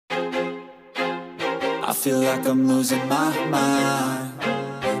I feel like I'm losing my mind.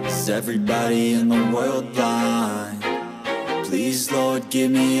 Is everybody in the world blind? Please, Lord,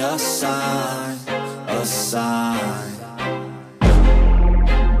 give me a sign, a sign.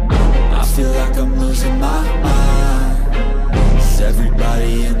 I feel like I'm losing my mind. Is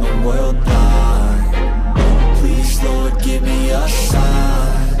everybody in the world blind? Please, Lord, give me a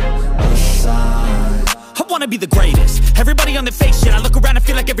sign, a sign. I wanna be the greatest. Everybody on the fake shit. I look around and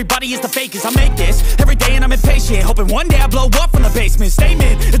feel like everybody is the fakest. I make this every day and I'm impatient, hoping one day I blow up from the basement.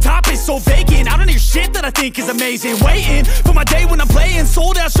 Statement, the top is so vacant. I don't hear shit that I think is amazing. Waiting for my day when I'm playing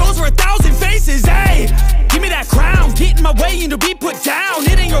sold out shows for 1,000 faces. Hey, give me that crown, get in my way and to be put down.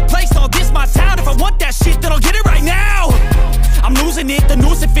 It ain't your place, all this my town. If I want that shit, then I'll get it right now. I'm losing it, the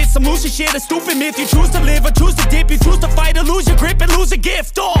noose it fits. I'm losing shit, a stupid myth. You choose to live or choose to dip. You choose to fight or lose your grip and lose a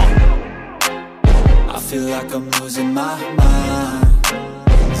gift. I feel like I'm losing my mind.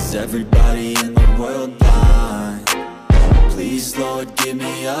 Is everybody in the world blind? Please, Lord, give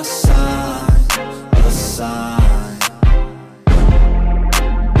me a sign, a sign.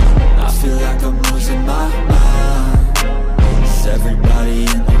 I feel like I'm losing my mind. Is everybody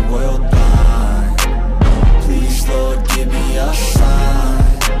in the world blind? Please, Lord, give me a sign,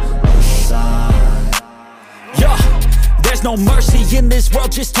 a sign. Yeah. There's no mercy in this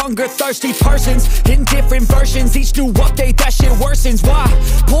world, just hunger-thirsty persons in different versions. Each new update, that shit worsens. Why?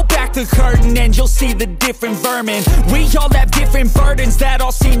 Pull back the curtain and you'll see the different vermin. We all have different burdens that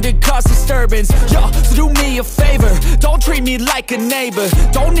all seem to cause disturbance. Yo, so do me a favor, don't treat me like a neighbor.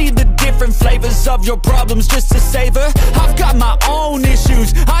 Don't need the different flavors of your problems just to savor. I've got my own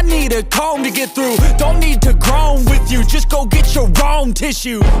issues, I need a comb to get through. Don't need to groan with you, just go get your own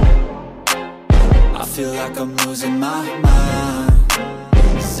tissue. I feel like I'm losing my mind.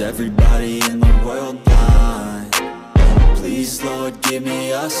 Is everybody in the world blind? Please, Lord, give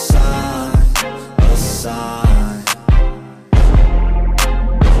me a sign, a sign.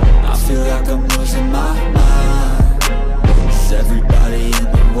 I feel like I'm losing my mind. Is everybody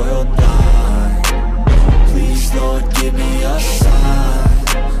in the world blind? Please, Lord, give me a sign,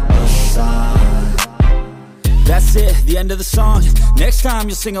 a sign. That's it, the end of the song. Next time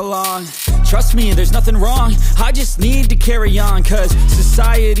you'll sing along. Trust me, there's nothing wrong. I just need to carry on, cause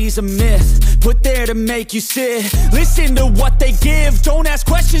society's a myth put there to make you sit. Listen to what they give. Don't ask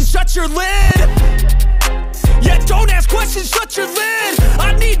questions, shut your lid. Yeah, don't ask questions, shut your lid.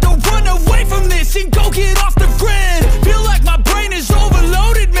 I need to run away from this and go get off the grid. Feel like my brain is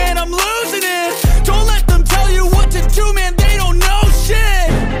overloaded, man, I'm losing it. Don't let them tell you what to do, man, they don't know shit.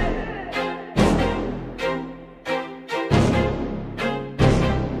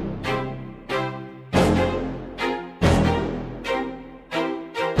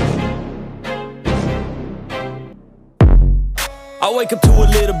 I wake up to a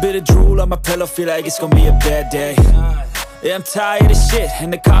little bit of drool on my pillow, feel like it's gonna be a bad day. Yeah, I'm tired of shit,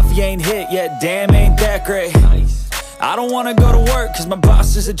 and the coffee ain't hit yet, damn, ain't that great. I don't wanna go to work, cause my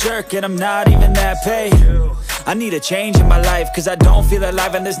boss is a jerk, and I'm not even that paid. I need a change in my life, cause I don't feel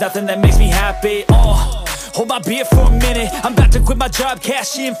alive, and there's nothing that makes me happy. Hold my beer for a minute, I'm about to quit my job,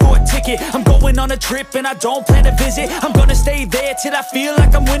 cash in for a ticket. I'm going on a trip and I don't plan to visit. I'm gonna stay there till I feel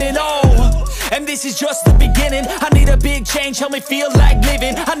like I'm winning, and this is just the beginning. I need a big change, help me feel like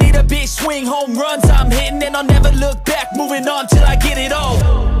living. I need a big swing, home runs I'm hitting, and I'll never look back, moving on till I get it all.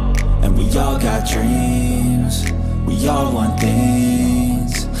 And we all got dreams, we all want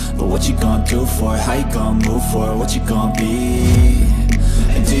things, but what you gonna do for it? How you gonna move for it? What you gonna be?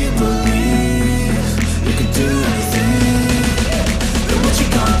 And do you believe you can do anything? But what you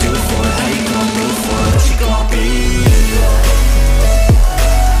gonna do for it? How you gonna move for it? What you gonna be?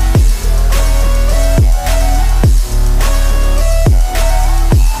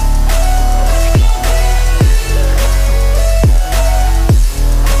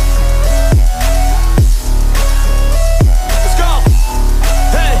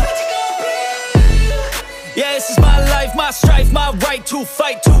 My strife, my right to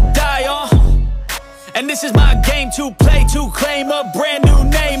fight, to die on. And this is my game to play, to claim a brand new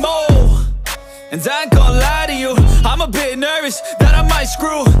name, And I ain't gonna lie to you, I'm a bit nervous that I might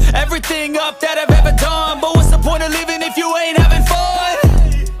screw everything up that I've ever done. But what's the point of living if you ain't having fun?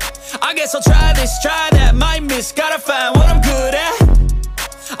 I guess I'll try this, try that, might miss, gotta find what I'm good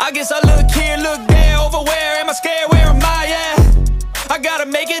at. I guess I look here, look there, over where am I scared, where am I at? I gotta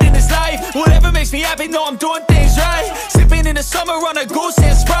make it in this life, whatever makes me happy, know I'm doing things right. Sipping in the summer on a goose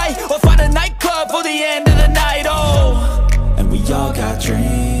and Sprite, or find a nightclub for the end of the night, And we all got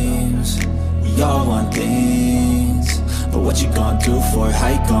dreams, we all want things, but what you gonna do for it? How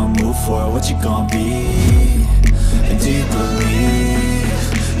you gonna move for it? What you gonna be? And do you believe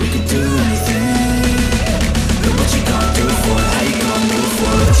you can do anything?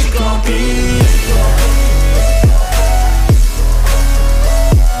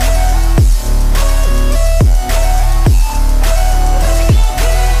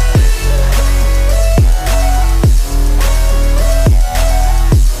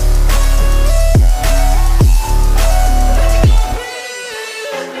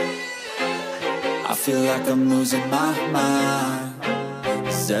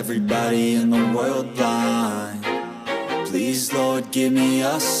 everybody in the world blind? Please, Lord, give me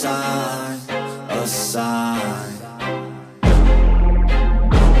a sign, a sign.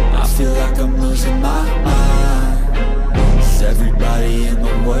 I feel like I'm losing my mind. Is everybody in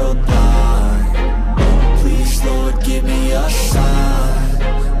the world blind? Please, Lord, give me a sign,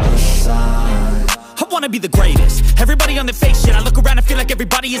 a sign. I wanna be the greatest. Everybody on the fake shit. I look around and feel like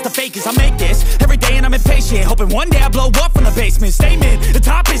everybody is the fakest. I make this every day and I'm impatient, hoping one day I blow up from the basement. Statement, the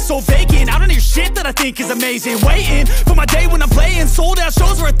top is so vacant. I don't hear shit that I think is amazing. Waiting for my day when I'm playing sold out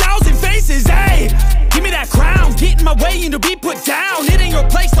shows for 1,000 faces. Hey, give me that crown, get in my way and to be put down. It ain't your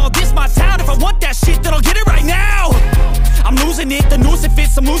place, all this my town. If I want that shit, then I'll get it right now. I'm losing it, the noose it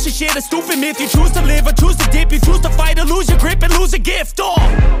fits. I'm losing shit, a stupid myth. You choose to live or choose to dip. You choose to fight or lose your grip and lose a gift.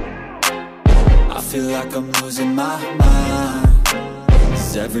 I feel like I'm losing my mind.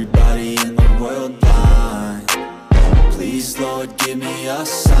 Is everybody in the world blind? Please, Lord, give me a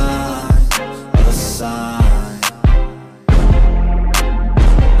sign, a sign.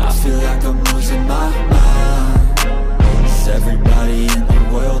 I feel like I'm losing my mind. Is everybody in the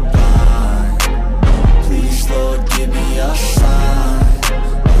world blind? Please, Lord, give me a sign,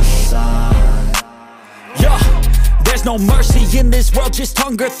 a sign. Yeah. There's no mercy in this world, just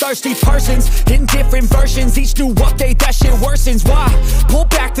hunger-thirsty persons in different versions. Each new update, that shit worsens. Why? Pull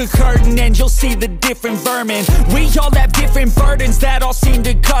back the curtain and you'll see the different vermin. We all have different burdens that all seem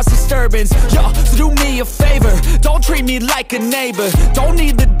to cause disturbance. Yo, so do me a favor, don't treat me like a neighbor. Don't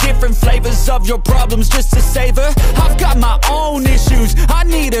need the different flavors of your problems just to savor. I've got my own issues, I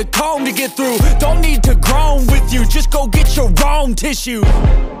need a comb to get through. Don't need to groan with you, just go get your own tissue.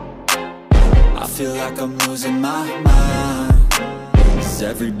 I feel like I'm losing my mind. Is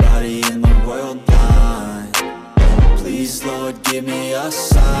everybody in the world blind? Please, Lord, give me a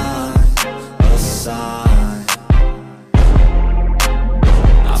sign, a sign.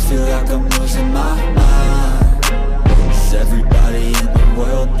 I feel like I'm losing my mind. Is everybody in the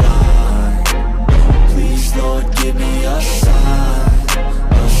world blind? Please, Lord, give me a sign,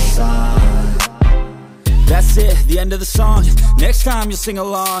 a sign. That's it, the end of the song. Next time you'll sing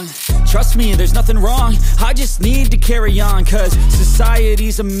along. Trust me, there's nothing wrong. I just need to carry on, cause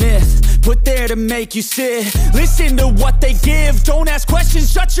society's a myth put there to make you sit. Listen to what they give. Don't ask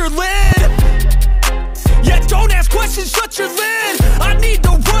questions, shut your lid. Yeah, don't ask questions, shut your lid. I need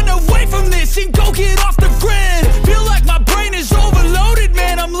to run